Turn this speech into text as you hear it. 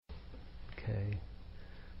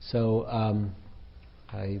So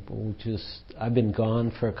I've been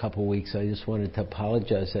gone for a couple of weeks. I just wanted to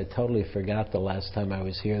apologize. I totally forgot the last time I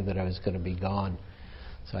was here that I was going to be gone,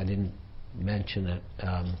 so I didn't mention it.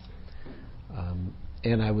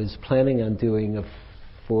 And I was planning on doing a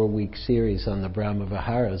 4-week series on the Brahma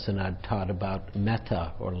Viharas, and I'd taught about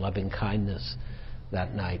metta, or loving kindness,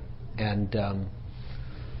 that night. And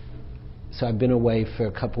so I've been away for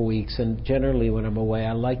a couple weeks, and generally when I'm away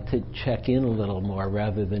I like to check in a little more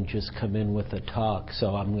rather than just come in with a talk.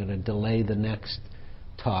 So I'm going to delay the next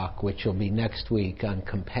talk, which will be next week, on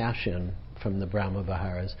compassion from the Brahma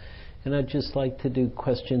Viharas. And I'd just like to do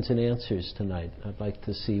questions and answers tonight. I'd like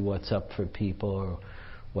to see what's up for people, or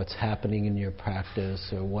what's happening in your practice,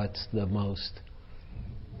 or what's the most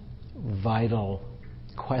vital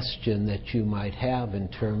question that you might have in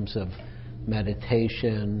terms of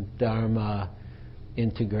meditation, dharma,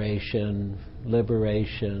 integration,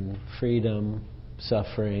 liberation, freedom,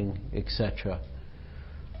 suffering, etc.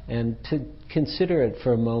 And to consider it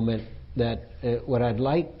for a moment that what I'd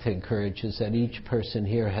like to encourage is that each person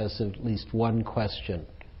here has at least one question.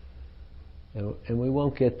 And we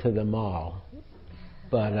won't get to them all.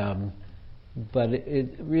 But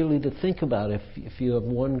it really to think about, if you have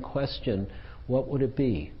one question, what would it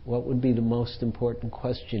be? What would be the most important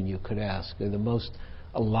question you could ask, or the most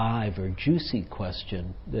alive or juicy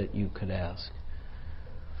question that you could ask?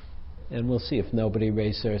 And we'll see. If nobody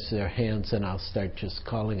raises their hands, then I'll start just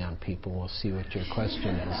calling on people. We'll see what your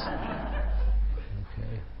question is.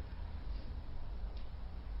 Okay.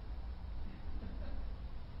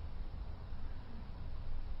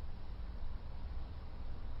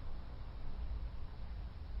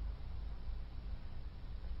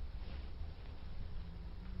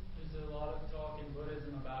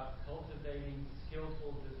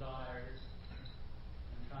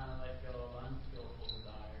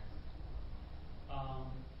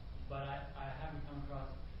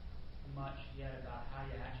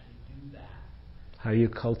 How you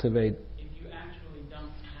cultivate. If you actually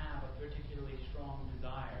don't have a particularly strong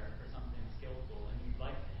desire for something skillful, and you'd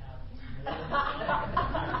like to have more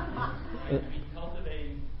desires,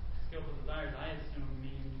 cultivating skillful desires, I assume,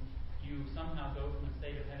 means you somehow go from a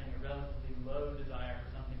state of having a relatively low desire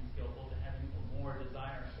for something skillful to having more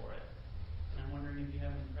desire for it. And I'm wondering if you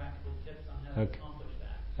have any practical tips on how to accomplish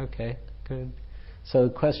that. Okay, good.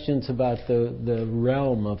 So questions about the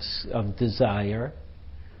realm of desire,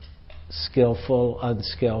 skillful,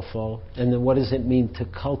 unskillful, and then what does it mean to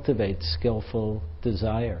cultivate skillful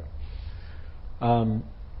desire? Well,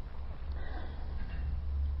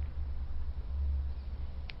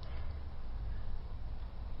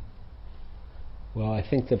 I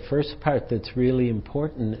think the first part that's really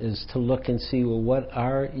important is to look and see, well, what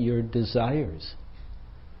are your desires?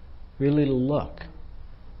 Really to look,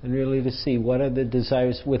 and really to see what are the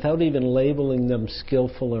desires without even labeling them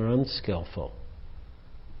skillful or unskillful.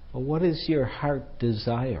 Well, what does your heart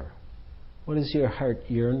desire? What does your heart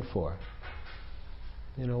yearn for?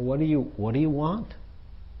 What do you want?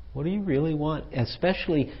 What do you really want?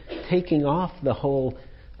 Especially taking off the whole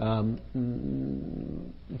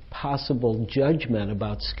possible judgment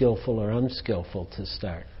about skillful or unskillful to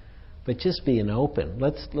start, but just being open.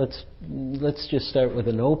 Let's just start with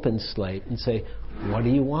an open slate and say, what do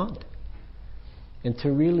you want? And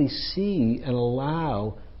to really see and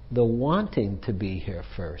allow the wanting to be here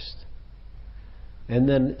first. And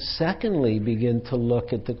then secondly, begin to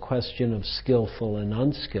look at the question of skillful and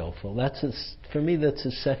unskillful. For me, that's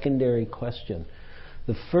a secondary question.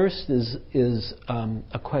 The first is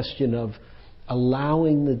a question of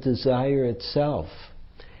allowing the desire itself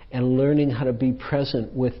and learning how to be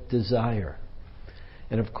present with desire.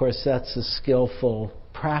 And of course, that's a skillful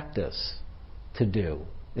practice to do.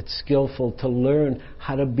 It's skillful to learn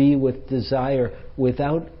how to be with desire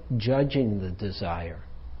without judging the desire.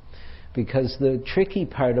 Because the tricky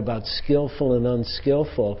part about skillful and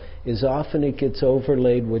unskillful is often it gets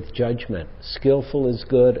overlaid with judgment. Skillful is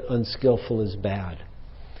good, unskillful is bad.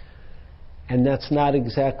 And that's not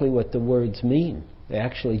exactly what the words mean. They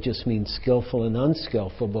actually just mean skillful and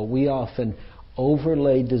unskillful, but we often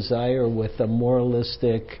overlay desire with a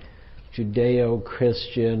moralistic,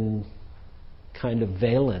 Judeo-Christian kind of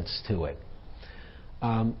valence to it.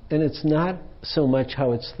 And it's not so much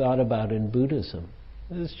how it's thought about in Buddhism.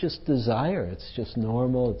 It's just desire. It's just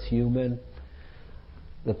normal. It's human.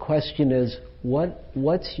 The question is,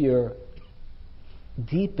 what's your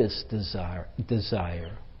deepest desire?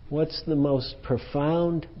 What's the most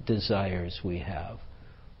profound desires we have?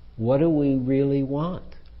 What do we really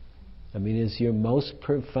want? I mean, is your most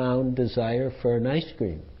profound desire for an ice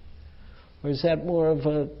cream? Or is that more of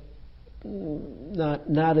a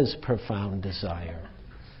not as profound desire?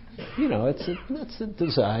 it's a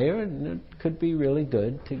desire, and it could be really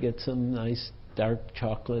good to get some nice dark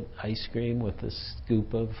chocolate ice cream with a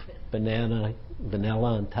scoop of vanilla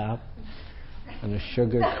on top, and a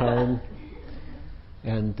sugar cone,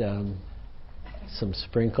 and some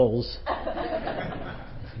sprinkles,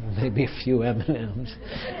 maybe a few M&Ms.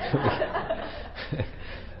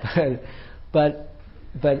 but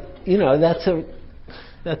that's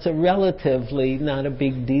a relatively not a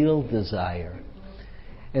big deal desire.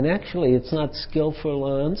 And actually, it's not skillful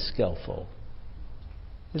or unskillful.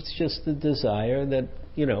 It's just the desire that,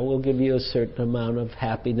 will give you a certain amount of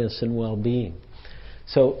happiness and well-being.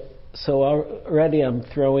 So already I'm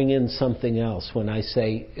throwing in something else when I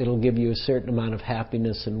say it'll give you a certain amount of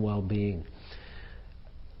happiness and well-being.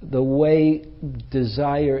 The way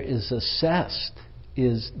desire is assessed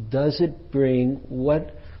is, does it bring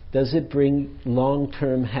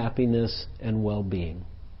long-term happiness and well-being?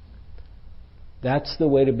 That's the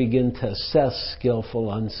way to begin to assess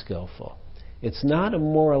skillful, unskillful. It's not a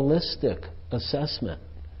moralistic assessment.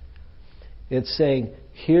 It's saying,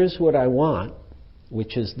 here's what I want,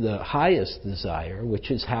 which is the highest desire, which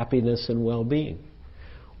is happiness and well-being.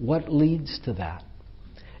 What leads to that?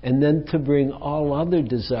 And then to bring all other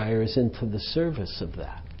desires into the service of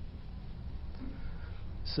that.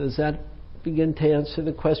 So does that begin to answer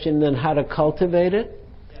the question? Then how to cultivate it?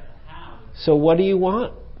 Yeah, how? So what do you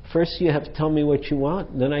want? First you have to tell me what you want,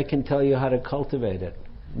 and then I can tell you how to cultivate it.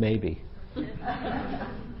 Maybe. For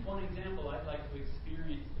example, I'd like to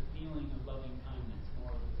experience the feeling of loving kindness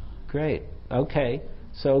more of the time. Great. Okay.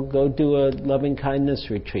 So go do a loving kindness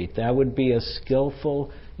retreat. That would be a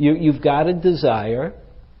skillful... You've got a desire,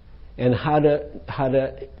 and how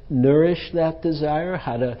to nourish that desire,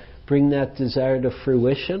 how to bring that desire to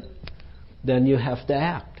fruition, then you have to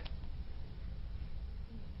act.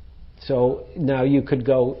 So now you could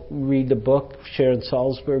go read the book, Sharon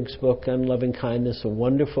Salzberg's book on loving kindness, a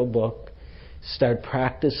wonderful book. Start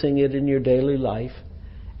practicing it in your daily life,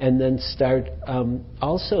 and then start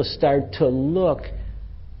to look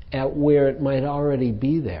at where it might already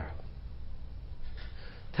be there.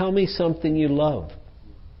 Tell me something you love.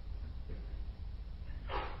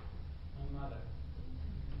 My mother.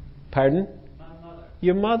 Pardon? My mother.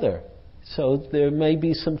 Your mother. So there may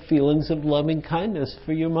be some feelings of loving kindness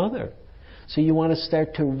for your mother. So you want to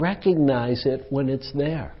start to recognize it when it's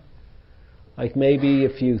there. Like maybe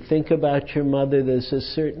if you think about your mother, there's a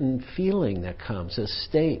certain feeling that comes, a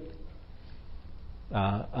state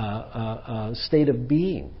of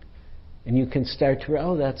being. And you can start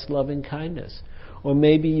to, that's loving kindness. Or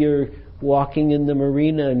maybe you're walking in the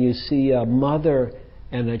marina and you see a mother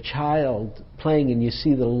and a child playing, and you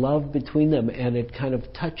see the love between them, and it kind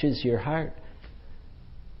of touches your heart.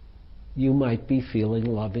 You might be feeling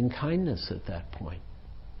loving kindness at that point.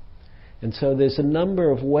 And so there's a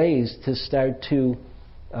number of ways to start to,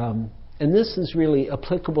 and this is really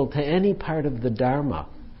applicable to any part of the Dharma.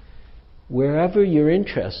 Wherever you're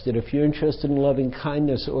interested, if you're interested in loving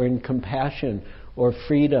kindness or in compassion or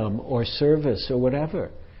freedom or service or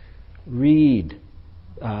whatever, read,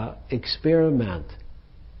 experiment,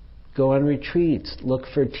 go on retreats, look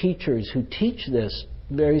for teachers who teach this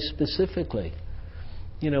very specifically.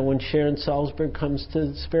 When Sharon Salzberg comes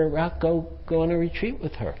to Spirit Rock, go on a retreat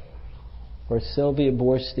with her. Or Sylvia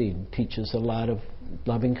Boorstein teaches a lot of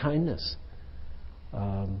loving kindness.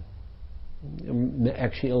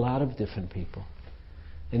 Actually, a lot of different people.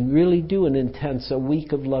 And really do a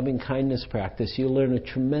week of loving kindness practice. You'll learn a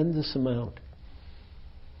tremendous amount.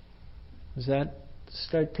 Does that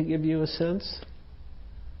start to give you a sense?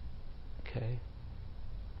 Okay.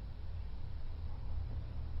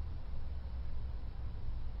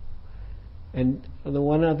 And the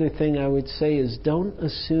one other thing I would say is, don't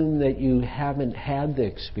assume that you haven't had the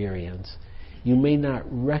experience. You may not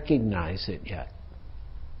recognize it yet,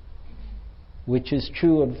 which is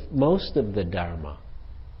true of most of the Dharma.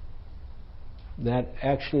 That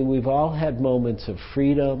actually we've all had moments of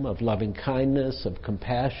freedom, of loving kindness, of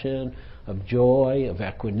compassion, of joy, of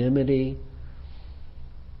equanimity.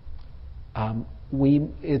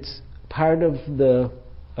 It's part of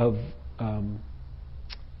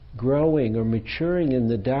growing or maturing in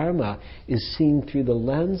the Dharma is seeing through the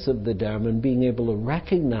lens of the Dharma and being able to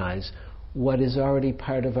recognize what is already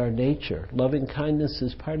part of our nature. Loving kindness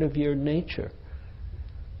is part of your nature.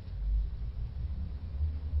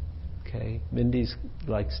 Okay, Mindy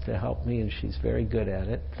likes to help me, and she's very good at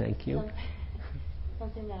it. Thank you.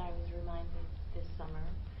 Something that I was reminded this summer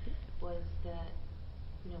was that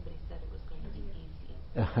nobody said it was going to be easy.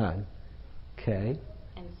 Okay.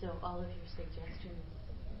 And so all of your suggestions,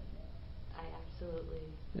 I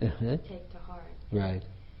absolutely take to heart. Right.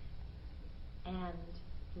 And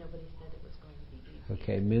nobody said it was going to be easy.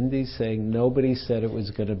 Okay, Mindy's saying nobody said it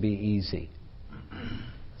was going to be easy.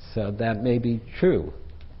 So that may be true.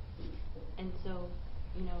 And so,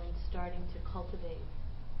 in starting to cultivate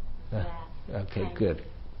that okay, kind good. Of,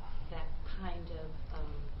 that kind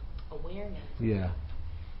of awareness, Yeah.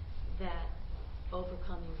 that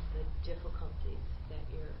overcoming the difficulties that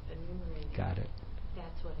you're enumerating. Got it.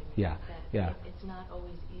 That's what I mean. Yeah, that yeah. It's not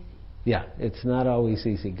always easy. Yeah, it's not always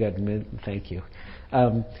easy. Good, thank you.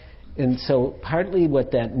 And so partly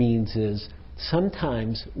what that means is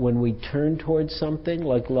sometimes when we turn towards something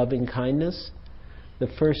like loving kindness, the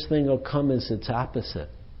first thing will come is its opposite.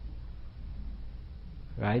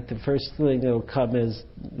 Right? The first thing that will come is,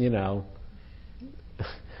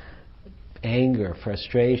 anger,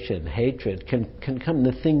 frustration, hatred can come.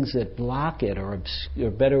 The things that block it, or a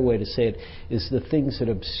better way to say it, is the things that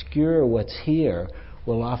obscure what's here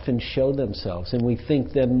will often show themselves, and we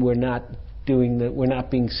think then we're not doing that, we're not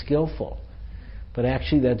being skillful. But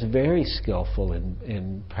actually that's very skillful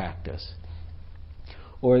in practice.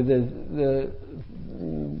 Or the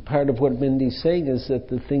part of what Mindy's saying is that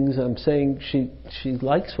the things I'm saying, she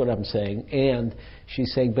likes what I'm saying, and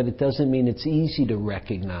she's saying, but it doesn't mean it's easy to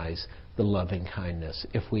recognize the loving kindness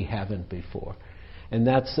if we haven't before. And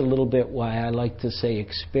that's a little bit why I like to say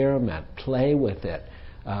experiment, play with it,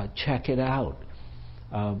 check it out.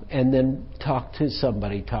 And then talk to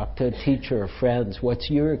somebody, talk to a teacher or friends. What's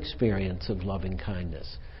your experience of loving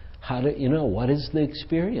kindness? What is the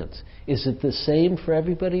experience? Is it the same for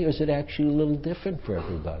everybody, or is it actually a little different for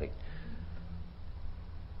everybody?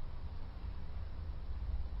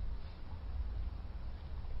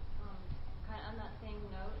 On that same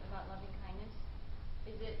note about loving kindness,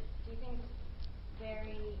 do you think it's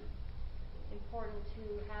very important to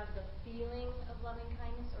have the feeling of loving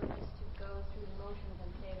kindness, or just to go through the motions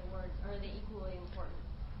and say the words? Or are they equally important?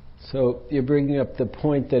 So you're bringing up the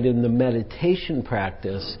point that in the meditation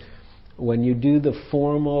practice, when you do the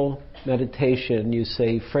formal meditation, you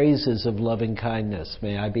say phrases of loving kindness.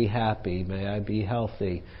 May I be happy, may I be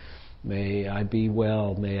healthy, may I be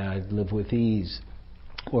well, may I live with ease.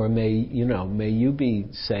 Or may you be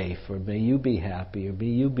safe, or may you be happy, or may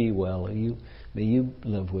you be well, or may you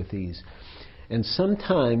live with ease. And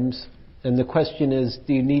sometimes, and the question is,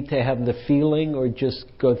 do you need to have the feeling or just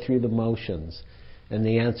go through the motions? And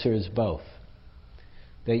the answer is both.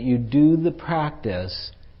 That you do the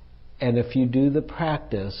practice, and if you do the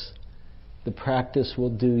practice will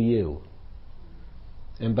do you.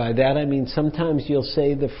 And by that I mean sometimes you'll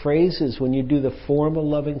say the phrases, when you do the formal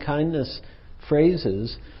loving kindness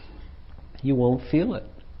phrases, you won't feel it.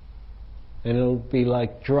 And it'll be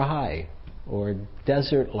like dry, or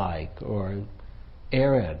desert-like, or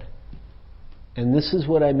arid. And this is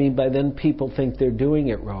what I mean by then people think they're doing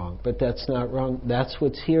it wrong, but that's not wrong. That's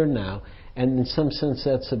what's here now. And in some sense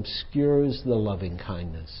that obscures the loving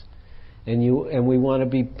kindness. And we want to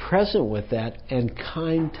be present with that and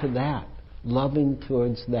kind to that, loving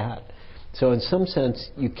towards that. So in some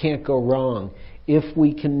sense you can't go wrong if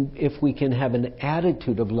we can have an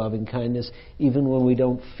attitude of loving kindness even when we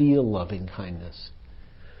don't feel loving kindness.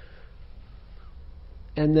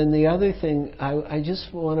 And then the other thing, I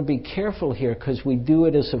just want to be careful here, because we do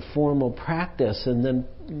it as a formal practice, and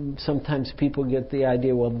then sometimes people get the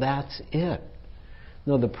idea, well, that's it.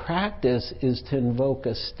 No, the practice is to invoke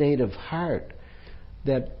a state of heart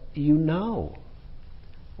that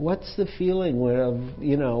What's the feeling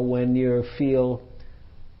when you feel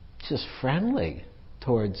just friendly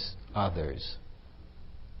towards others?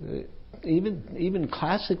 Even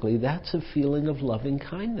classically, that's a feeling of loving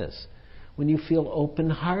kindness. When you feel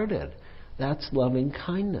open-hearted, that's loving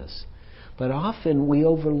kindness. But often we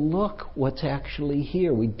overlook what's actually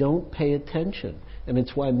here. We don't pay attention. And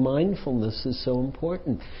it's why mindfulness is so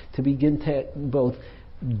important, to begin to both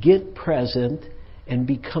get present and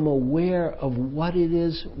become aware of what it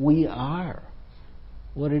is we are,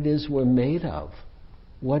 what it is we're made of,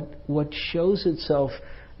 what shows itself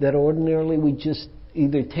that ordinarily we just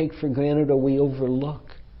either take for granted or we overlook.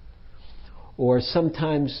 Or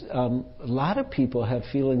sometimes a lot of people have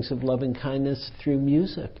feelings of loving kindness through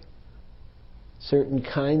music. Certain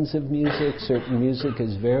kinds of music, certain music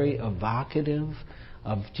is very evocative,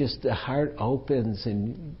 of just the heart opens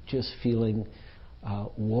and just feeling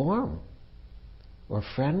warm or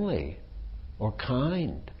friendly or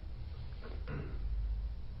kind.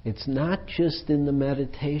 It's not just in the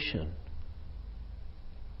meditation.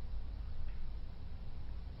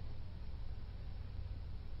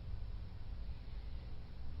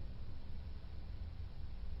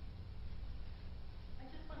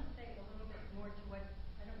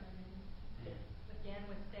 Dan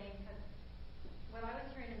was saying, because what I was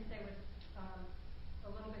trying to say was a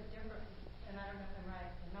little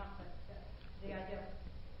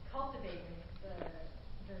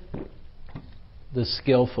the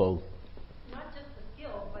skillful. Not just the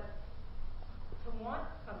skill, but to want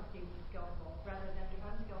something skillful rather than the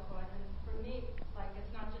unskillful. And for me, like,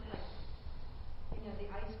 it's not just like,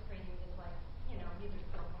 the ice cream is like, neither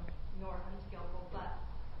skillful nor unskillful, but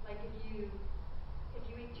like if you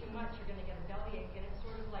eat too much, you're going to get a bellyache, and it's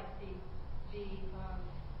sort of like the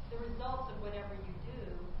results of whatever you do.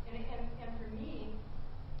 And for me,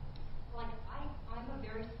 like I'm a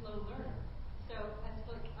very slow learner, so it's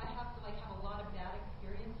like I have to have a lot of bad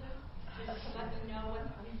experiences to let me know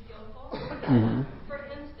what's unskillful. For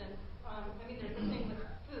instance, there's the thing with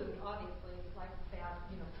food. Obviously, it's like bad,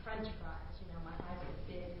 French fries. My eyes get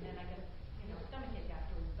big, and then I get stomachache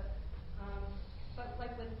afterwards. But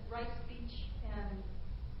like with right speech and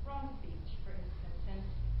wrong speech, for instance, and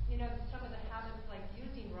some of the habits like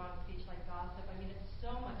using wrong speech, like gossip. It's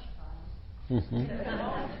so much fun.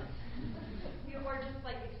 Or just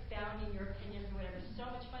like expounding your opinions or whatever. So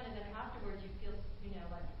much fun, and then afterwards you feel,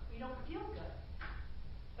 like you don't feel good,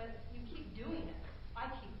 but you keep doing it.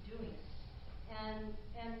 I keep doing it, and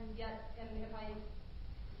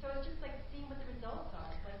so it's just like seeing what the results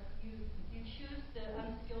are. Like you choose the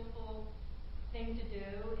unskillful thing to do,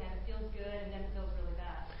 and it feels good, and then it feels really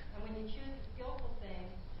bad. And when you choose the skillful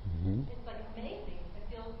thing, it's like amazing. You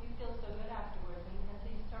feel so good afterwards, and so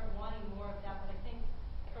you start wanting more of that. But I think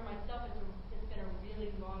for myself, it's been a really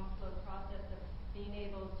long, slow process of being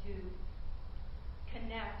able to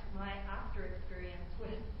connect my after experience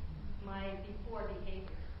with my before behavior.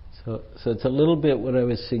 So it's a little bit what I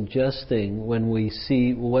was suggesting when we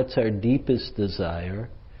see what's our deepest desire,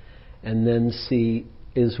 and then see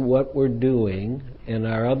is what we're doing and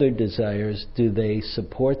our other desires, do they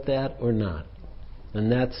support that or not?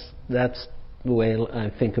 And that's the way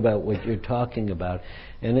I think about what you're talking about.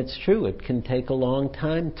 And it's true, it can take a long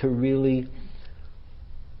time to really...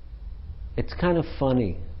 It's kind of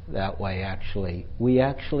funny that way, actually. We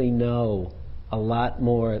actually know a lot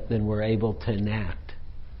more than we're able to enact.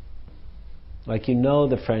 Like,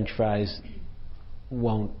 the French fries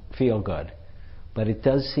won't feel good. But it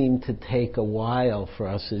does seem to take a while for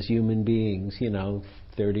us as human beings,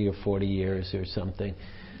 30 or 40 years or something,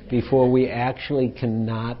 before we actually can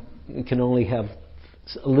only have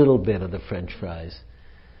a little bit of the French fries.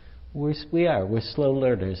 We're slow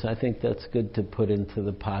learners. I think that's good to put into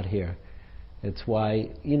the pot here. It's why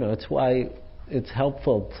it's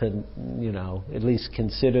helpful to, at least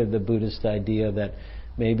consider the Buddhist idea that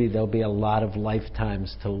maybe there'll be a lot of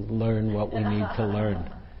lifetimes to learn what we need to learn.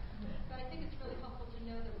 But I think it's really helpful to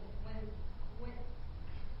know that when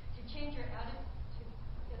to change your attitude,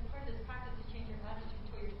 as part of this practice, to change your attitude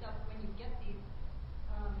toward yourself when you get these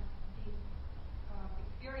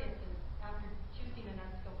experiences after choosing an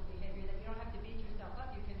unskillful behavior, that you don't have to beat yourself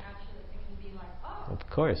up. You can actually, it can be like, oh. Of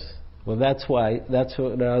course. Well, that's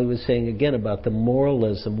what I was saying again about the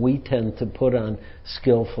moralism we tend to put on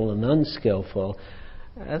skillful and unskillful.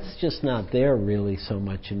 That's just not there really so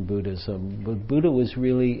much in Buddhism. But Buddha was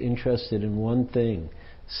really interested in one thing: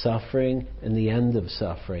 suffering and the end of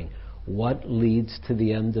suffering. What leads to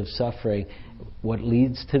the end of suffering? What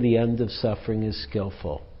leads to the end of suffering is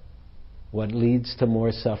skillful. What leads to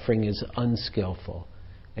more suffering is unskillful.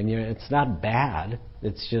 And it's not bad.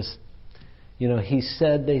 It's just,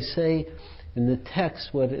 they say in the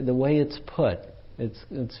text, the way it's put, it's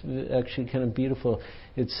actually kind of beautiful.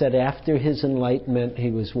 It said after his enlightenment,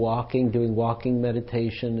 he was doing walking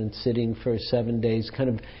meditation and sitting for 7 days, kind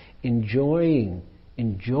of enjoying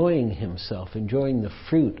himself, enjoying the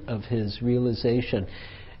fruit of his realization.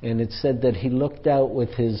 And it said that he looked out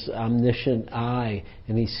with his omniscient eye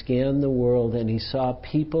and he scanned the world and he saw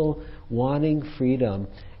people wanting freedom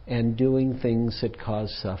and doing things that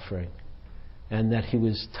cause suffering. And that he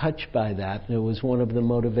was touched by that, and it was one of the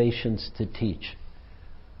motivations to teach.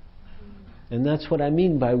 And that's what I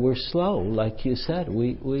mean by we're slow, like you said.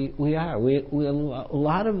 We are. A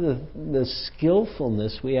lot of the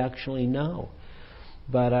skillfulness we actually know.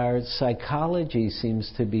 But our psychology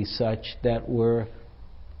seems to be such that or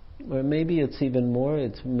maybe it's even more,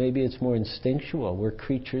 maybe it's more instinctual. We're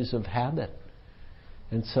creatures of habit.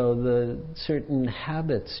 And so the certain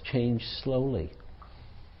habits change slowly.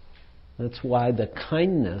 That's why the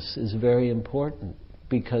kindness is very important,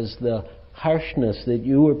 because the harshness that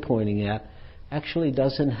you were pointing at actually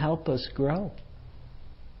doesn't help us grow.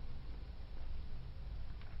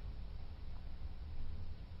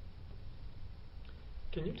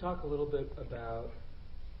 Can you talk a little bit about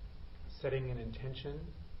setting an intention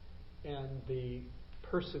and the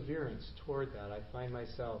perseverance toward that? I find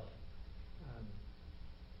myself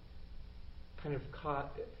kind of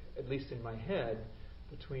caught, at least in my head,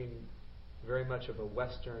 between very much of a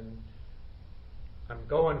Western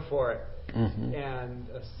going for it, Mm-hmm. and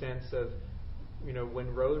a sense of, when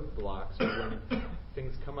roadblocks or when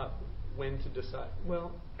things come up, when to decide,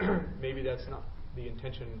 well, maybe that's not the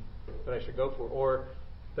intention that I should go for, or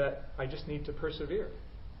that I just need to persevere.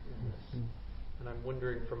 Mm-hmm. And I'm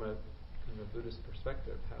wondering from a Buddhist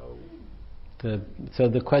perspective how... So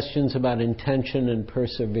the question's about intention and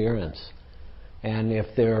perseverance. And if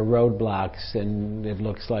there are roadblocks and it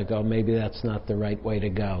looks like, oh, maybe that's not the right way to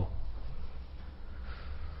go.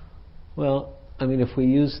 Well, if we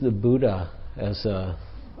use the Buddha as a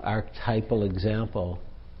archetypal example,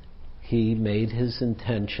 he made his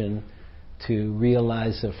intention to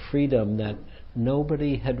realize a freedom that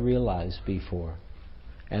nobody had realized before.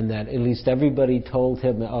 And that at least everybody told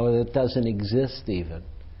him, oh, it doesn't exist even.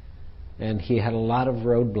 And he had a lot of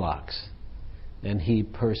roadblocks, and he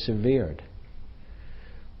persevered.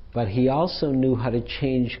 But he also knew how to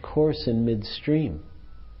change course in midstream.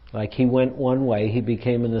 Like he went one way, he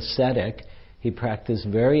became an ascetic, he practiced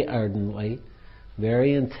very ardently,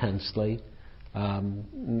 very intensely,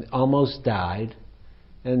 almost died,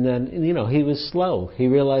 and then, he was slow. He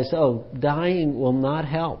realized, oh, dying will not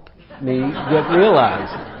help me get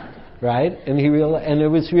realized, right? And and it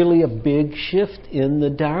was really a big shift in the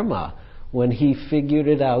Dharma when he figured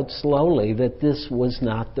it out slowly that this was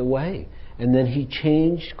not the way. And then he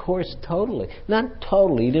changed course totally. Not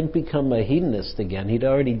totally, he didn't become a hedonist again, he'd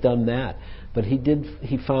already done that. But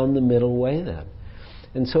he found the middle way then.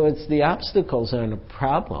 And so it's the obstacles aren't a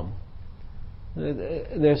problem.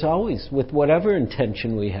 There's always, with whatever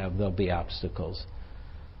intention we have, there'll be obstacles.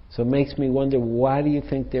 So it makes me wonder, why do you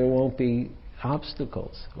think there won't be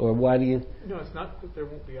obstacles? Or why do you... No, it's not that there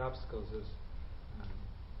won't be obstacles.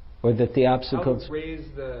 Or that the obstacles... How raise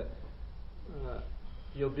the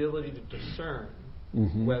ability to discern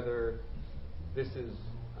mm-hmm. whether this is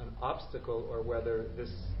an obstacle or whether this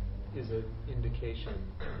is an indication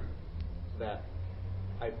that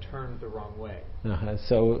I've turned the wrong way. Uh-huh.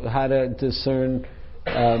 So how to discern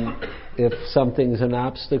if something's an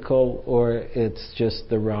obstacle or it's just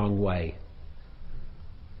the wrong way?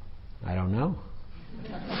 I don't know.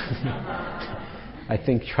 I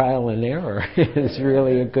think trial and error is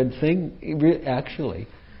really a good thing, actually.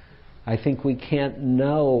 I think we can't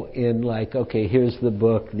know in okay, here's the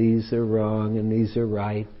book, these are wrong and these are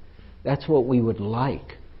right. That's what we would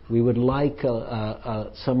like. We would like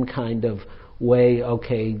some kind of way,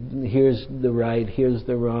 okay, here's the right, here's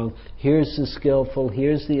the wrong, here's the skillful,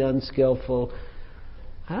 here's the unskillful.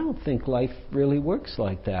 I don't think life really works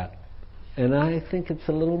like that. And I think it's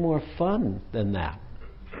a little more fun than that.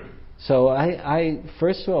 So I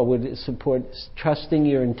first of all would support trusting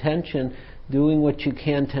your intention, doing what you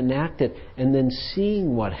can to enact it, and then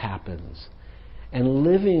seeing what happens. And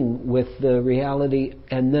living with the reality,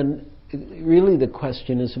 and then really the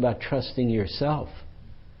question is about trusting yourself.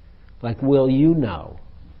 Will you know?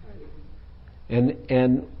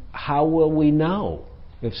 And how will we know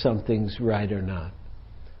if something's right or not?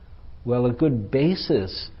 Well, a good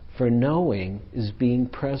basis for knowing is being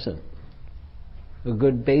present. A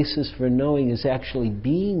good basis for knowing is actually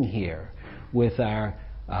being here with our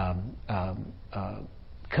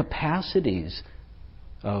capacities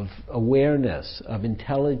of awareness, of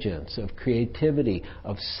intelligence, of creativity,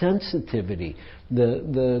 of sensitivity,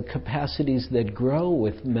 the capacities that grow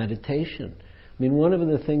with meditation. One of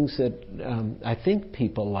the things that I think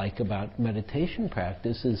people like about meditation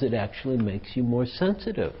practice is it actually makes you more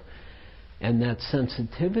sensitive. And that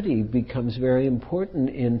sensitivity becomes very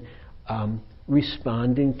important in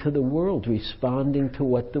responding to the world, responding to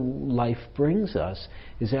what the life brings us,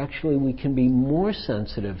 is actually we can be more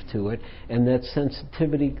sensitive to it, and that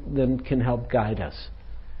sensitivity then can help guide us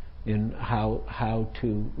in how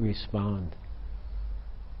to respond.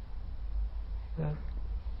 Yeah.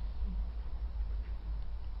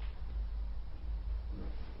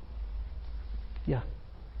 Yeah. A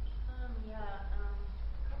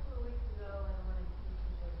couple of weeks ago when one of the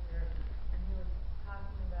teachers was here, and he was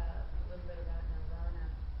talking about a little bit about nirvana,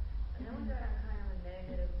 and then we got on kind of a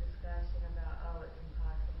negative discussion about, oh, it's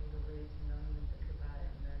impossible to reach and don't even think about it,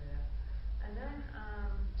 and da. And then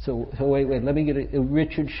So wait, let me get it.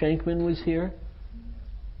 Richard Shankman was here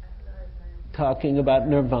I forgot his name. talking about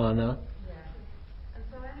nirvana. Yeah. And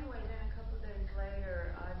so anyway, then a couple of days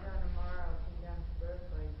later, John Amaro came down to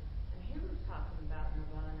Berkeley, and he was talking about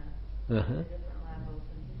nirvana Uh-huh. at different levels,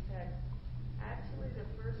 and he said, actually the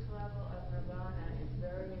first level of nirvana is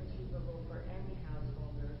very achievable for any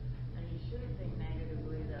householder, and you shouldn't think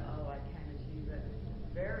negatively that, oh, I can't achieve it.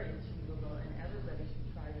 It's very achievable, and everybody should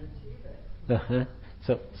try to achieve it. Uh-huh.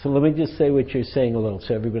 So let me just say what you're saying a little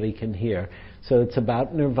so everybody can hear. So it's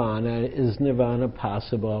about nirvana. Is nirvana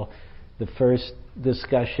possible? The first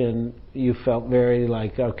discussion, you felt very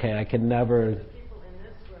like, okay, I can never...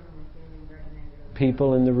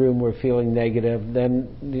 People in the room were feeling negative. Then,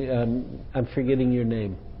 I'm forgetting your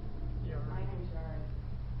name. My name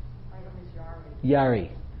is Yari.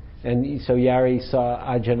 Yari. And so Yari saw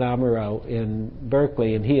Ajahn Amaro in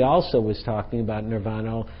Berkeley, and he also was talking about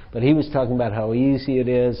nirvana, but he was talking about how easy it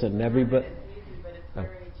is, and everybody... It's easy, but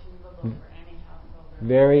it's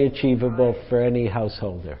very achievable for any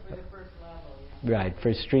householder. For the first level, yeah. Right,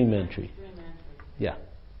 for stream entry. Stream entry. Yeah,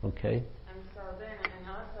 okay. And so then, and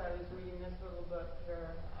also I was reading this little book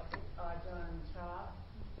for Ajahn Chah.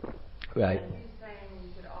 Right. And he's saying you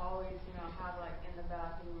should always, have like in the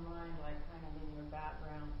back of your mind, like kind of in your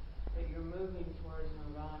background, that you're moving towards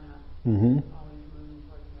nirvana. Mm-hmm. Always moving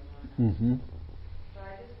towards nirvana. Mm-hmm. So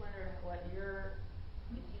I just wondered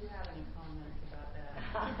if you have any comments about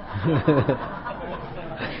that.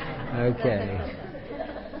 Okay.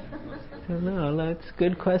 No, that's a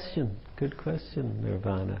good question. Good question,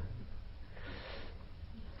 Nirvana.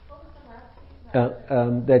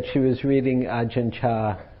 That she was reading Ajahn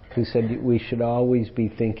Chah, who said we should always be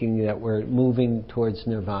thinking that we're moving towards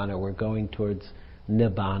Nirvana, we're going towards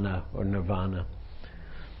Nibbana or Nirvana.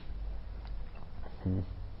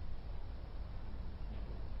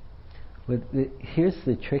 But here's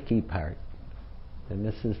the tricky part, and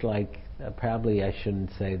this is like, probably I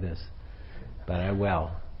shouldn't say this, but I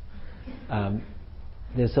will.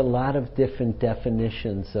 There's a lot of different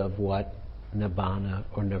definitions of what Nibbana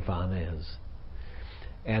or Nirvana is.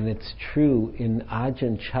 And it's true, in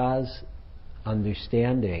Ajahn Chah's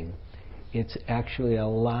understanding, it's actually a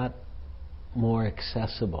lot more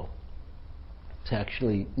accessible. It's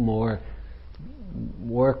actually more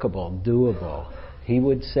workable, doable. He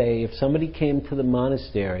would say, if somebody came to the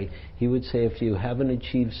monastery, he would say, if you haven't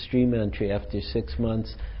achieved stream entry after 6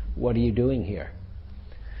 months, what are you doing here?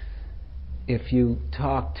 If you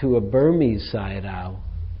talk to a Burmese Sayadaw,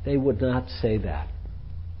 they would not say that.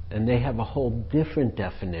 And they have a whole different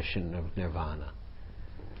definition of nirvana.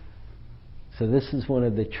 So this is one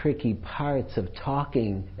of the tricky parts of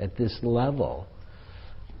talking at this level,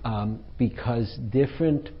 because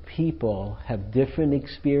different people have different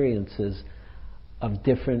experiences of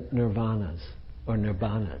different nirvanas or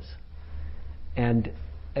nirvanas. And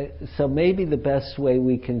so maybe the best way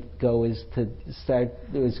we can go is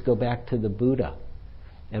go back to the Buddha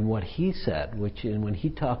and what he said, which when he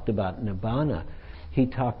talked about nibbana, he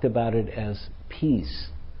talked about it as peace,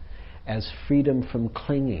 as freedom from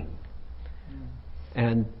clinging.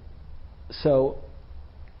 And so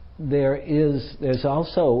there's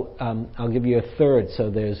also, I'll give you a third, so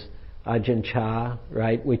there's Ajahn Chah,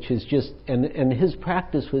 right, which is just, and his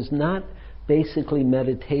practice was not basically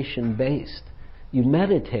meditation based. You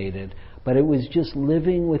meditated, but it was just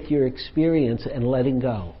living with your experience and letting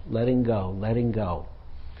go, letting go, letting go.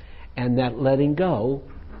 And that letting go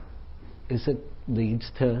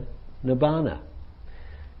leads to nibbana,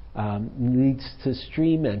 leads to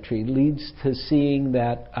stream entry, leads to seeing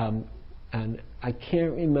that, and I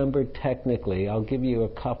can't remember technically, I'll give you a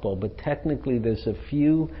couple, but technically there's a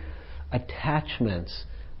few attachments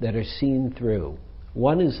that are seen through.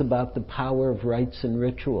 One is about the power of rites and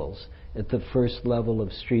rituals at the first level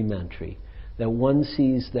of stream entry, that one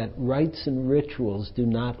sees that rites and rituals do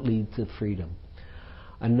not lead to freedom.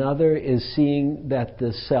 Another is seeing that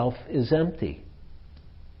the self is empty,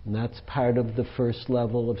 and that's part of the first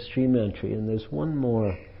level of stream entry. And there's one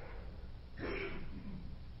more.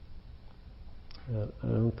 I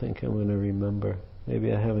don't think I'm going to remember.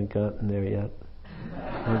 Maybe I haven't gotten there yet.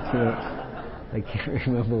 I can't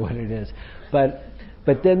remember what it is. But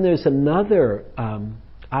then there's another,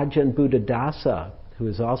 Ajahn Buddhadasa, who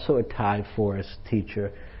is also a Thai forest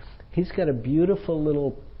teacher. He's got a beautiful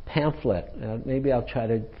little pamphlet, maybe I'll try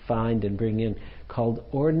to find and bring in, called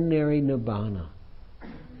Ordinary Nibbana.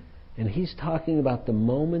 And he's talking about the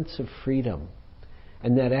moments of freedom.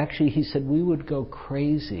 And that actually, he said, we would go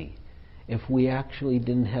crazy if we actually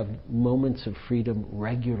didn't have moments of freedom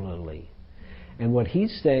regularly. And what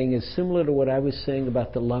he's saying is similar to what I was saying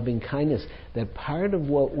about the loving kindness, that part of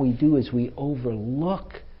what we do is we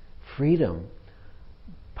overlook freedom,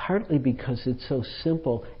 partly because it's so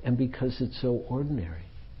simple and because it's so ordinary.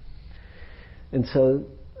 And so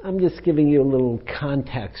I'm just giving you a little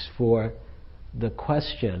context for the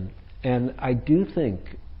question, and I do think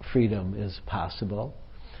freedom is possible.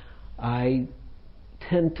 I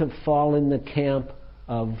tend to fall in the camp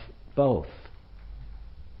of both.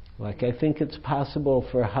 Like, I think it's possible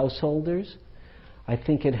for householders. I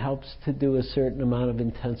think it helps to do a certain amount of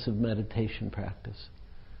intensive meditation practice.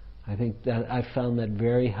 I think that I found that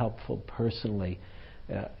very helpful personally.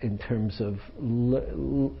 in terms of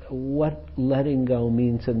what letting go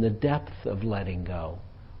means and the depth of letting go,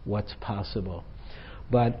 what's possible.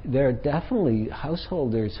 But there are definitely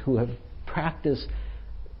householders who have practiced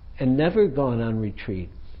and never gone on retreat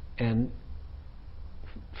and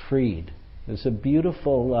freed. There's a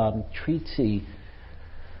beautiful treatise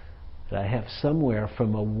that I have somewhere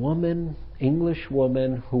from a woman, English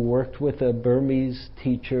woman, who worked with a Burmese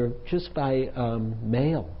teacher just by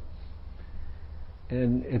mail.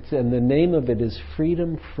 And the name of it is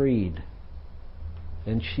Freedom Freed.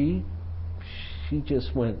 And she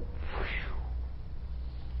just went, whew.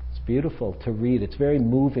 It's beautiful to read. It's very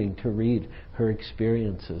moving to read her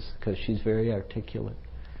experiences because she's very articulate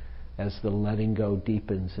as the letting go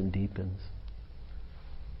deepens and deepens.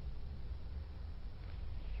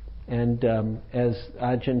 And as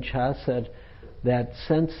Ajahn Chah said, that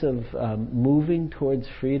sense of moving towards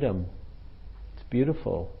freedom, it's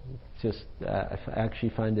beautiful. Just I actually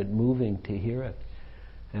find it moving to hear it.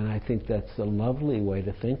 And I think that's a lovely way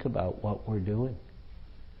to think about what we're doing.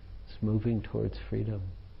 It's moving towards freedom.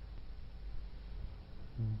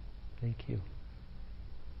 Thank you.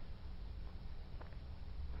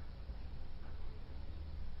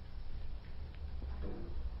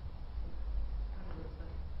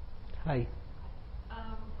 Hi.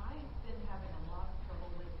 I've been having a lot of trouble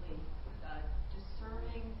lately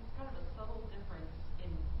discerning kind of a subtle difference in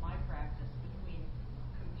my practice between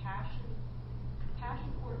compassion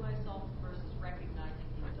toward myself versus recognizing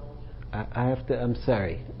indulgence. I have to, I'm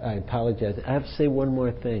sorry, I apologize. I have to say one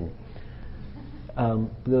more thing.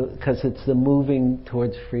 Because it's the moving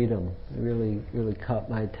towards freedom. It really caught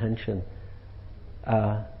my attention.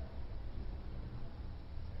 The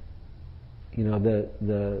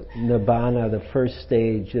Nibbana, the first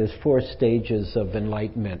stage, there's 4 stages of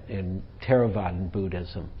enlightenment in Theravadan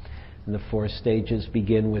Buddhism. And the 4 stages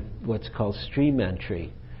begin with what's called stream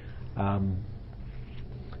entry. But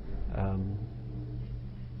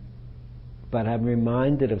I'm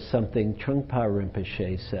reminded of something Trungpa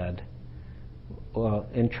Rinpoche said. Well,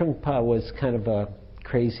 and Trungpa was kind of a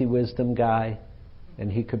crazy wisdom guy,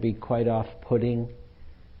 and he could be quite off-putting.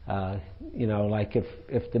 Like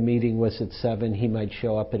if the meeting was at 7, he might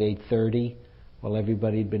show up at 8:30 while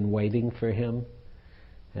everybody'd been waiting for him.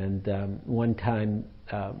 And one time,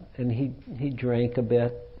 and he drank a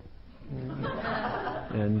bit,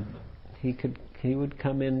 and he would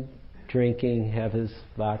come in drinking, have his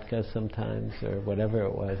vodka sometimes or whatever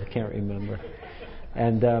it was. I can't remember.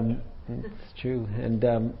 And it's true.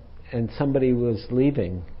 And somebody was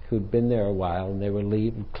leaving who'd been there a while, and they were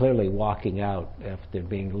clearly walking out after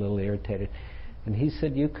being a little irritated. And he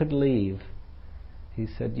said, "You could leave." He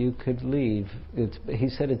said, "You could leave." He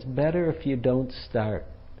said, "It's better if you don't start.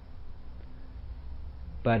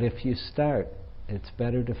 But if you start, it's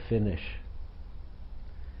better to finish."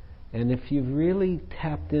 And if you've really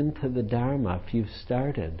tapped into the Dharma, if you've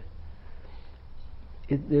started,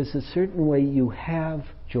 there's a certain way you have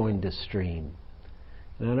joined a stream.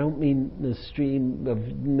 And I don't mean the stream of,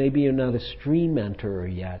 maybe you're not a stream enterer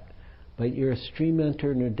yet, but you're a stream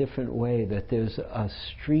enterer in a different way, that there's a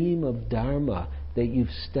stream of Dharma that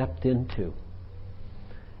you've stepped into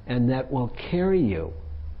and that will carry you.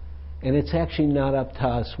 And it's actually not up to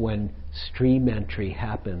us when stream entry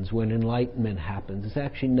happens, when enlightenment happens. It's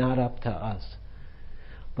actually not up to us.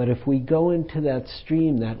 But if we go into that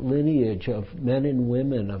stream, that lineage of men and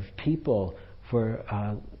women, of people for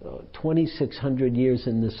 2,600 years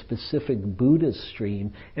in the specific Buddhist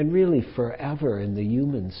stream, and really forever in the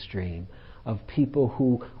human stream, of people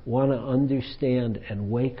who want to understand and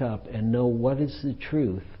wake up and know what is the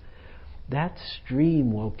truth, that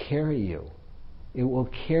stream will carry you. It will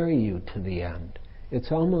carry you to the end. It's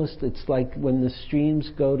like when the streams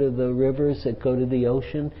go to the rivers that go to the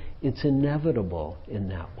ocean, it's inevitable in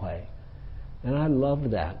that way. And I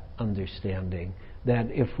love that understanding,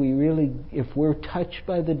 that if we're touched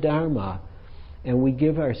by the Dharma and we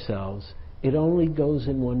give ourselves, it only goes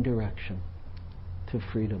in one direction, to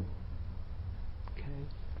freedom. Okay?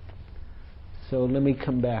 So let me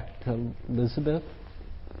come back to Elizabeth.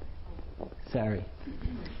 Sorry.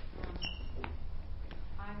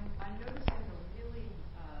 I'm noticing a really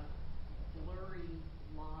blurry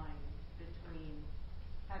line between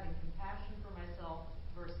having compassion for myself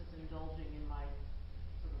versus indulging in my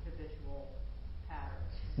sort of habitual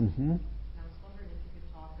patterns. Mm-hmm. And I was wondering if you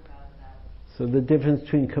could talk about that. So the difference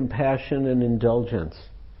between compassion and indulgence.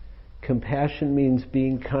 Compassion means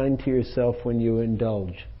being kind to yourself when you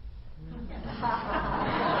indulge.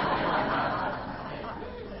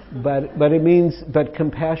 But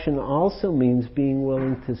compassion also means being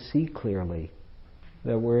willing to see clearly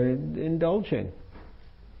that we're indulging.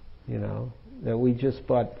 that we just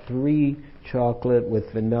bought 3 chocolate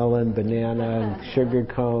with vanilla and banana and sugar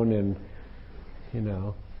cone and,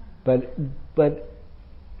 but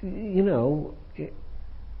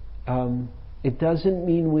it doesn't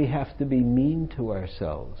mean we have to be mean to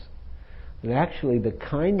ourselves. And actually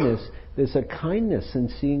there's a kindness in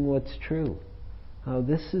seeing what's true. Oh,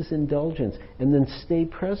 this is indulgence. And then stay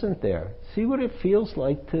present there. See what it feels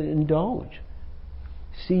like to indulge.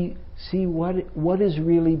 See what is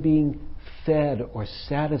really being fed or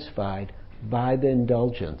satisfied by the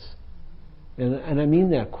indulgence. And I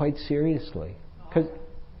mean that quite seriously.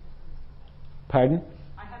 Pardon?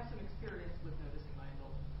 I have some experience with noticing my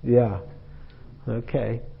indulgence. Yeah.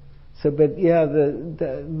 Okay. So, but yeah,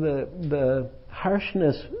 the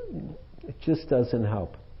harshness, it just doesn't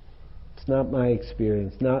help. It's not my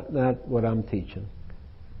experience, not what I'm teaching.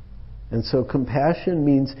 And so compassion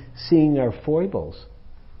means seeing our foibles,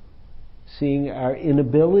 seeing our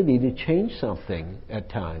inability to change something at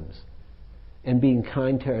times, and being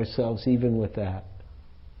kind to ourselves even with that.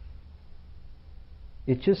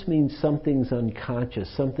 It just means something's unconscious,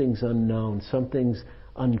 something's unknown, something's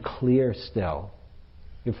unclear still.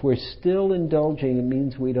 If we're still indulging, it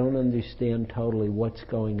means we don't understand totally what's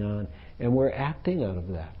going on, and we're acting out of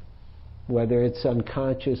that. Whether it's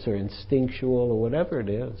unconscious or instinctual or whatever it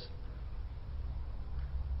is.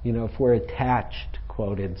 If we're attached,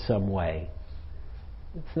 quote, in some way,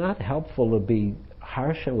 it's not helpful to be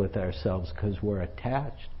harsher with ourselves because we're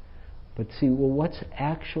attached. But see, well, what's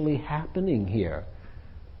actually happening here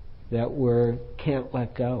that we can't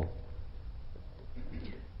let go?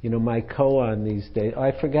 My koan these days,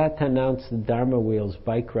 I forgot to announce the Dharma Wheels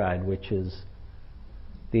bike ride, which is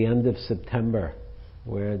the end of September.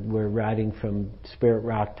 We're riding from Spirit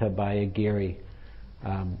Rock to Bayagiri.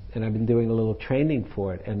 And I've been doing a little training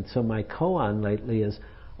for it. And so my koan lately is,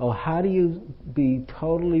 how do you be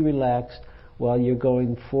totally relaxed while you're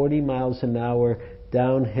going 40 miles an hour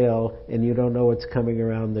downhill and you don't know what's coming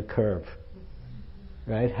around the curve?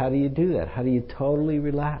 Right? How do you do that? How do you totally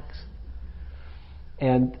relax?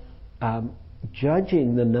 And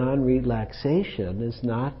judging the non-relaxation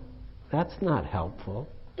that's not helpful.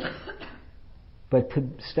 But to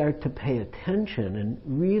start to pay attention and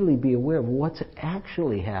really be aware of what's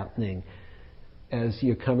actually happening as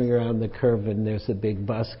you're coming around the curve and there's a big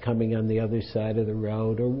bus coming on the other side of the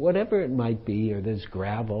road, or whatever it might be, or there's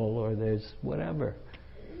gravel, or there's whatever.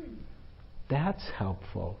 That's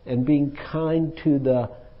helpful. And being kind to the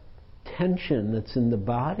tension that's in the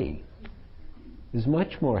body is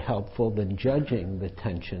much more helpful than judging the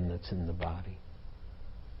tension that's in the body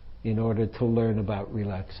in order to learn about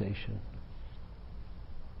relaxation.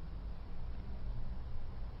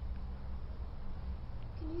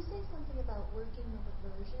 Can you say something about working with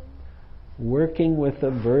aversion? Working with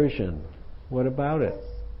aversion. What about it?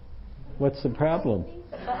 What's the problem?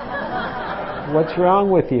 What's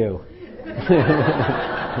wrong with you? I'm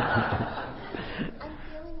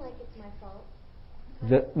feeling like it's my fault.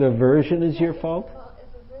 The aversion is your fault? Well, if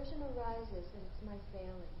aversion arises, then it's my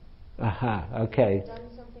failing. Aha, okay. I've done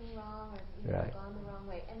something wrong, or Right. gone the wrong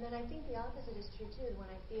way. And then I think the opposite is true too. When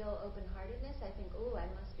I feel open-heartedness, I think, "Ooh, I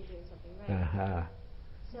must be doing something right." Aha.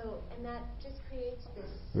 So, and that just creates this.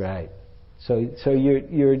 Right. So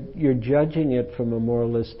you're judging it from a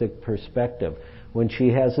moralistic perspective. When she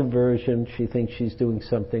has aversion, she thinks she's doing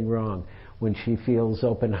something wrong. When she feels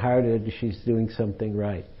open-hearted, she's doing something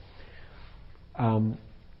right.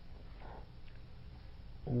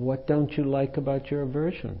 What don't you like about your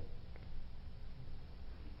aversion?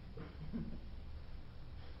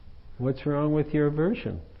 What's wrong with your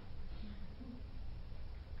aversion?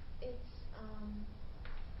 It's hard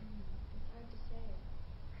to say.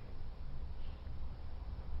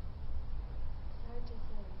 It's hard to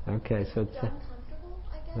say. Okay, so It's uncomfortable,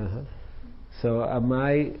 I guess. So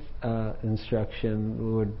my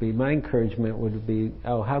instruction would be, my encouragement would be,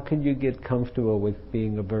 how can you get comfortable with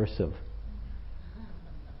being aversive?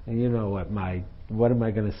 And you know what am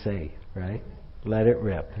I going to say, right? Let it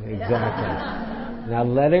rip. Exactly. Now,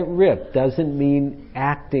 let it rip doesn't mean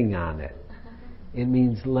acting on it. It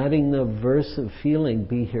means letting the aversive feeling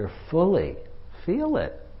be here fully. Feel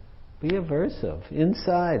it. Be aversive.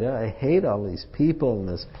 Inside, I hate all these people and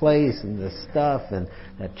this place and this stuff and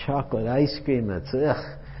that chocolate ice cream that's,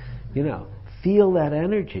 feel that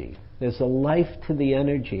energy. There's a life to the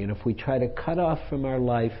energy, and if we try to cut off from our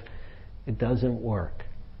life, it doesn't work.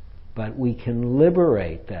 But we can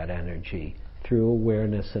liberate that energy through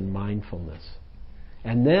awareness and mindfulness.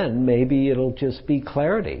 And then maybe it'll just be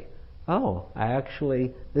clarity.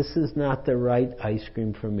 This is not the right ice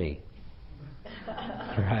cream for me.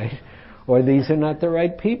 Right? Or these are not the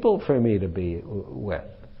right people for me to be with.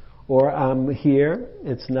 Or I'm here,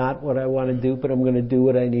 it's not what I want to do, but I'm going to do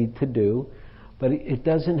what I need to do. But it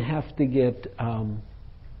doesn't have to get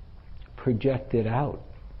projected out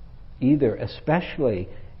either, especially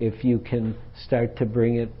if you can start to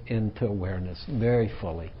bring it into awareness very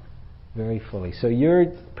fully, very fully. So your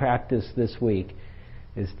practice this week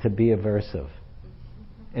is to be aversive,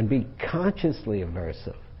 and be consciously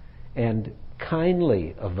aversive, and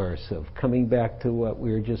kindly aversive, coming back to what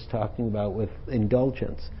we were just talking about with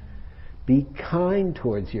indulgence. Be kind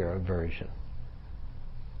towards your aversion.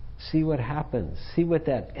 See what happens. See what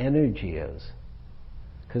that energy is.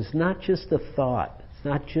 Because it's not just a thought, it's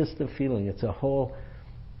not just a feeling, it's a whole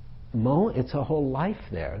it's a whole life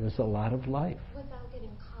there. There's a lot of life. Without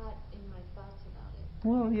getting caught in my thoughts about it.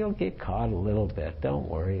 Well, you'll get caught a little bit. Don't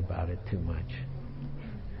worry about it too much.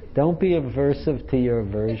 Don't be aversive to your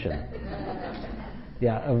aversion.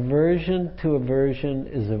 Yeah, aversion to aversion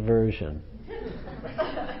is aversion.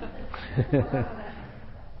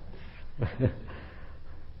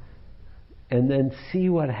 And then see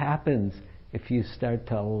what happens if you start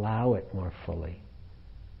to allow it more fully.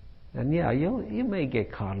 And yeah, you may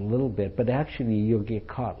get caught a little bit, but actually you'll get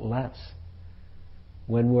caught less.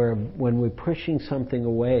 When we're pushing something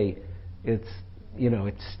away, it's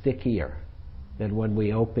stickier than when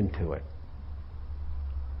we open to it.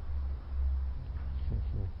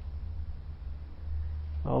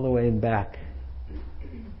 All the way in back.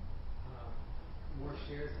 More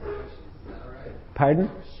shares than questions, is that all right? Pardon?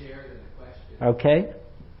 More share than a question. Okay.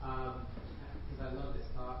 Because I love this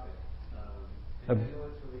topic. And I know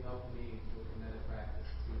it's really helped me with the meta practice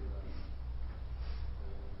to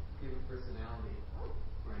give a personality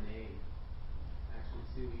or a name actually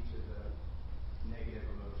to each of the negative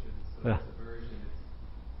emotions. So it's aversion, it's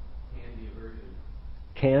Andy aversion.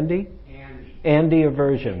 Candy? Andy. Andy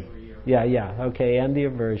aversion. Yeah. Okay, Andy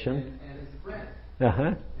aversion. And as a friend. Uh-huh.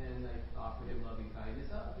 And I offered him loving kindness.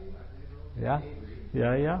 Yeah.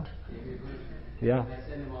 Yeah. Yeah. I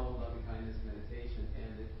send him all the loving kindness meditation,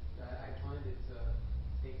 and I find it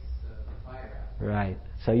takes the fire out. Right.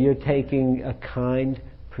 So you're taking a kind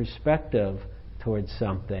perspective towards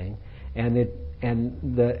something, and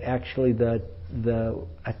the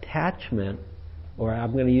attachment, or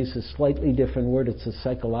I'm going to use a slightly different word, it's a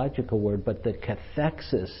psychological word, but the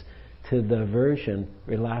cathexis to the aversion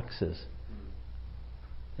relaxes.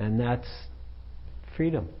 And that's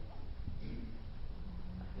freedom.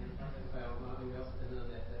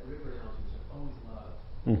 That river analogy, which I've always loved.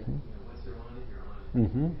 Mm-hmm. Once you're on it, you're on it.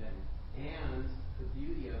 Mm-hmm. And the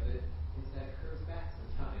beauty of it is that it curves back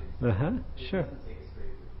sometimes. Uh-huh. Sure. It doesn't take a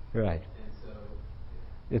straight route. Right. And so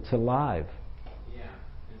it's alive. Yeah.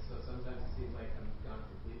 And so sometimes it seems like I'm gone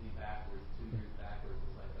completely backwards, 2 years backwards.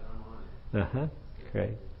 It's like, but I'm on it. Uh-huh.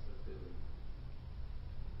 Great.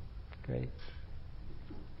 Great.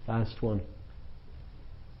 Last one.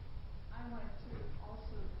 I wanted to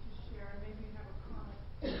also to share, maybe you have a comment.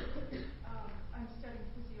 I'm studying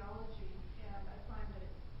physiology, and I find that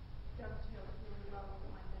it dovetails really well with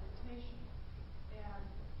my meditation. And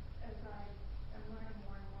as I am learning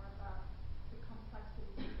more and more about the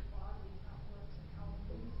complexity of the body and how it works and how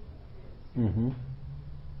amazing it is, Mm-hmm.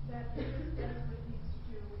 that it just does what it needs to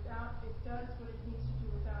do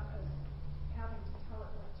without us having to tell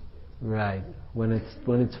it what to do. Right. When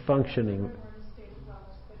it's functioning. When we're in a state of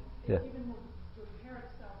wellness, but Yeah. it even will repair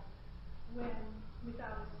itself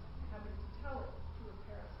without us having to tell it to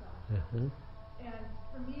repair itself. Uh-huh. And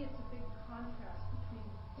for me, it's a big contrast between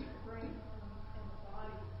the brain and the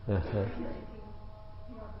body. Uh-huh. Thinking,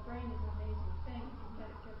 the brain is an amazing thing, and yet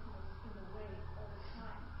it gets in the way all the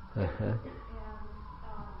time. Uh-huh. And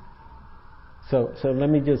So let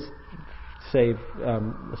me just say,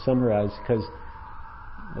 summarize, because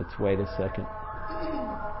let's wait a second.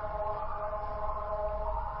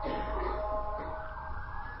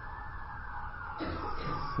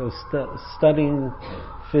 So studying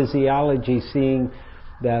physiology, seeing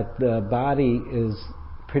that the body is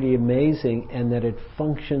pretty amazing and that it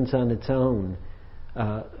functions on its own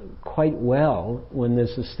quite well when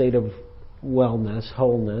there's a state of wellness,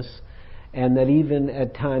 wholeness, and that even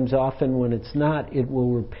at times, often when it's not, it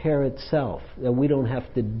will repair itself, that we don't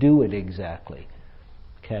have to do it exactly.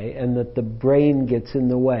 Okay? And that the brain gets in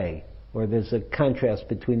the way, or there's a contrast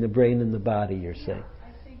between the brain and the body, you're saying.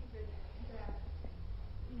 I think that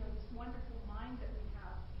this wonderful mind that we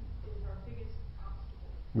have is our biggest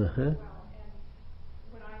obstacle Uh-huh. as well. And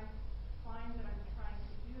what I find that I'm trying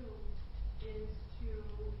to do is to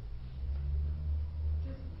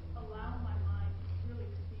just allow my mind really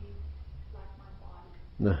to be like my body.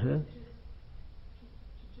 Uh-huh.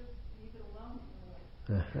 To just leave it alone in a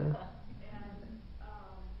way. Uh-huh. And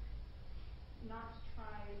not to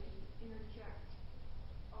try and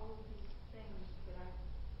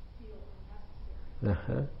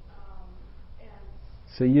Uh-huh. And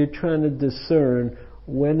So you're trying to discern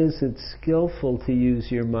when is it skillful to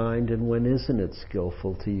use your mind and when isn't it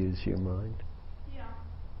skillful to use your mind. yeah,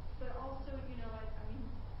 but also, you know, I mean,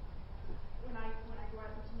 when I go out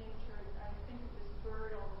into nature, I think of this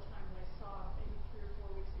bird all the time that I saw maybe 3 or 4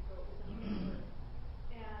 weeks ago. It was a hummingbird,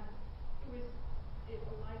 and it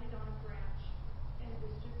alighted on a branch, and it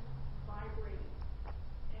was just vibrating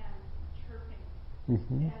and chirping,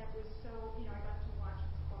 Mm-hmm. and it was so, you know, I got to watch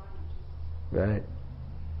its body just Right.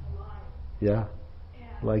 alive, Yeah. and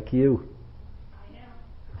Like you. I am,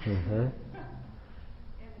 Uh-huh. and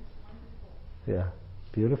it's wonderful. Yeah.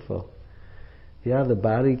 Beautiful. Yeah, the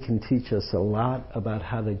body can teach us a lot about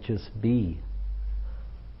how to just be.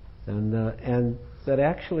 And that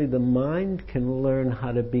actually the mind can learn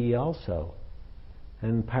how to be also.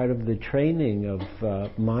 And part of the training of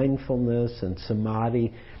mindfulness and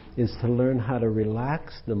samadhi is to learn how to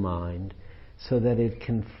relax the mind so that it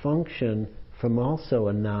can function from also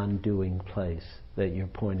a non-doing place that you're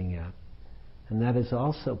pointing at. And that is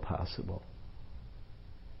also possible.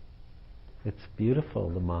 It's beautiful,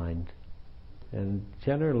 the mind. And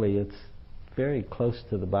generally it's very close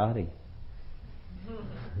to the body.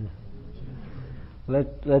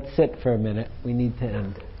 Let's sit for a minute. We need to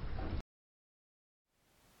end.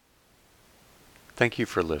 Thank you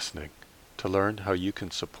for listening. To learn how you can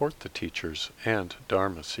support the teachers and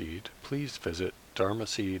Dharma Seed, please visit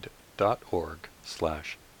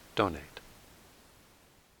dharmaseed.org/donate.